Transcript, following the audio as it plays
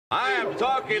I am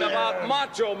talking about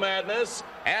Macho Madness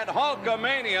and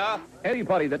Hulkamania.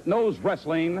 Anybody that knows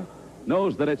wrestling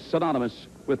knows that it's synonymous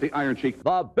with the Iron Sheik.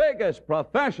 The biggest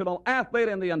professional athlete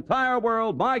in the entire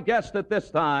world, my guest at this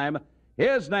time,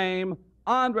 his name,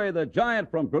 Andre the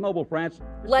Giant from Grenoble, France.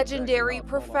 Legendary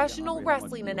professional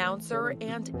wrestling announcer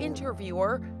and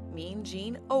interviewer Mean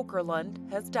Gene Okerlund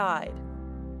has died.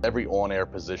 Every on-air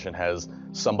position has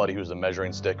somebody who's a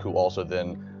measuring stick who also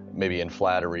then, maybe in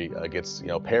flattery, gets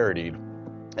parodied,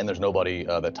 and there's nobody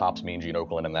that tops Mean Gene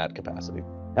Okerlund in that capacity.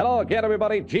 Hello again,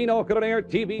 everybody. Gene Okerlund here,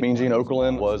 TV. Mean Gene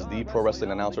Okerlund was the pro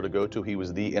wrestling announcer to go to. He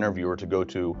was the interviewer to go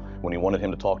to when he wanted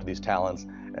him to talk to these talents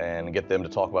and get them to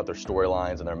talk about their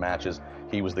storylines and their matches.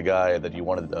 He was the guy that you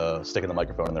wanted sticking the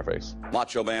microphone in their face.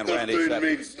 Macho Man Randy Nothing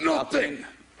means nothing.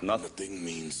 Nothing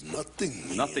means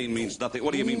nothing. Nothing means nothing.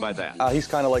 What do you mean by that? He's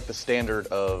kind of like the standard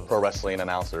of pro wrestling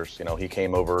announcers. You know, he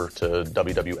came over to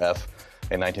WWF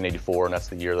in 1984, and that's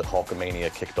the year that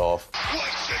Hulkamania kicked off.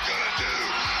 What's it gonna do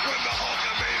when the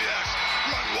Hulkamaniacs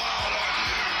run wild on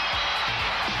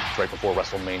you? Right before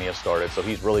WrestleMania started, so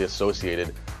he's really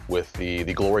associated with the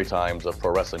glory times of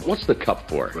pro wrestling. What's the cup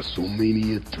for?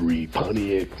 WrestleMania 3,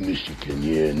 Pontiac, Michigan.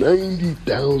 Yeah,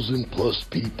 90,000 plus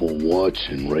people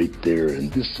watching right there.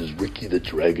 And this is Ricky the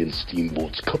Dragon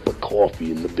Steamboat's cup of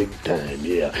coffee in the big time.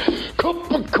 Yeah, cup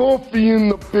of coffee in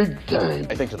the big time.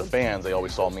 I think to the fans, they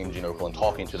always saw Mean Gene Okerlund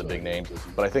talking to the big names.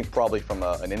 But I think probably from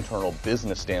an internal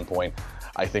business standpoint,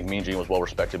 I think Mean Gene was well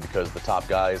respected because the top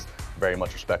guys very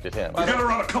much respected him. We gotta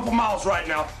run a couple miles right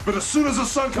now, but as soon as the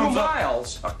sun comes up,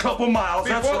 a couple miles.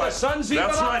 Before that's right. the sun's even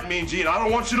That's up? right, Mean Gene. I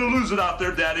don't want you to lose it out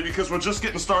there, Daddy, because we're just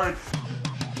getting started.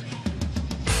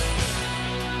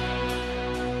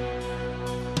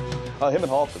 Him and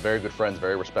Hulk are very good friends,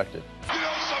 very respected. You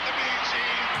know something, Mean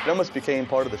Gene? It almost became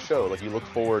part of the show. Like, you look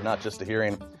forward not just to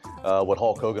hearing what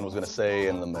Hulk Hogan was going to say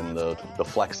and the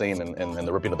flexing and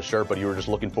the ripping of the shirt, but you were just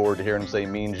looking forward to hearing him say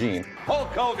Mean Gene. Hulk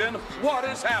Hogan, what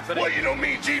is happening? Well, you know,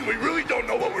 Mean Gene, we really don't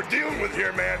know what we're dealing with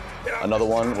here, man. You know, Another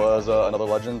one was another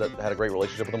legend that had a great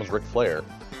relationship with him was Ric Flair.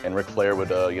 And Ric Flair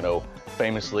would,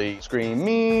 famously scream,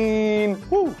 Mean,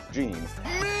 woo, Gene. Mean!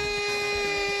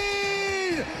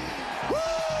 Woo!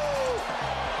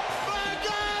 My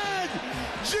God!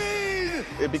 Gene!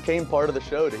 It became part of the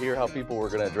show to hear how people were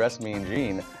going to address Mean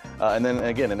Gene. And then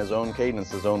again, in his own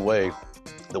cadence, his own way,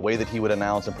 the way that he would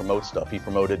announce and promote stuff. He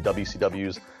promoted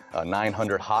WCW's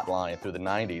 900 hotline through the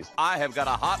 90s. I have got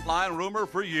a hotline rumor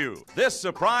for you. This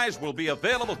surprise will be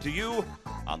available to you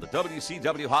on the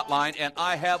WCW hotline, and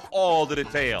I have all the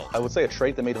details. I would say a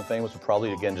trait that made him famous would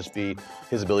probably, again, just be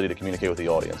his ability to communicate with the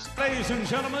audience. Ladies and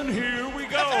gentlemen, here we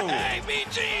go. Hey, Mean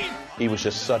Gene! He was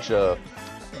just such a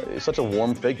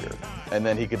warm figure. And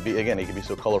then he could be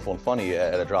so colorful and funny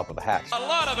at a drop of a hat. A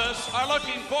lot of us are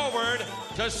looking forward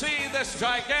to see this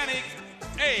gigantic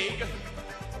egg.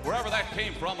 Wherever that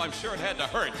came from, I'm sure it had to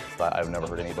hurt. I've never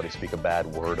heard anybody speak a bad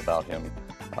word about him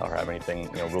or have anything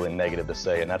really negative to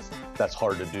say, and that's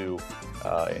hard to do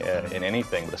in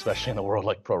anything, but especially in a world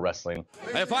like pro wrestling.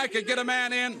 If I could get a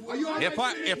man in, if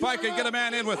I could get a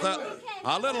man in with a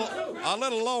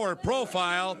little lower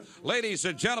profile, ladies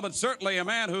and gentlemen, certainly a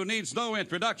man who needs no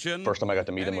introduction. First time I got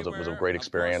to meet him was a great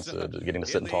experience, getting to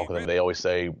sit and talk with him. They always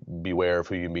say, beware of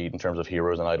who you meet in terms of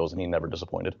heroes and idols, and he never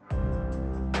disappointed.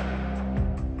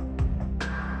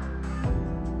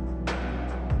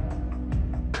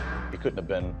 He couldn't have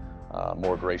been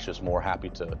more gracious, more happy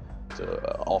to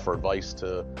offer advice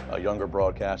to a younger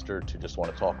broadcaster, to just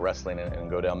want to talk wrestling and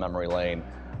go down memory lane.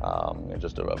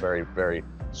 Just a very, very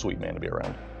sweet man to be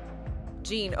around.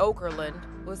 Gene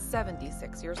Okerlund was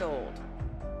 76 years old.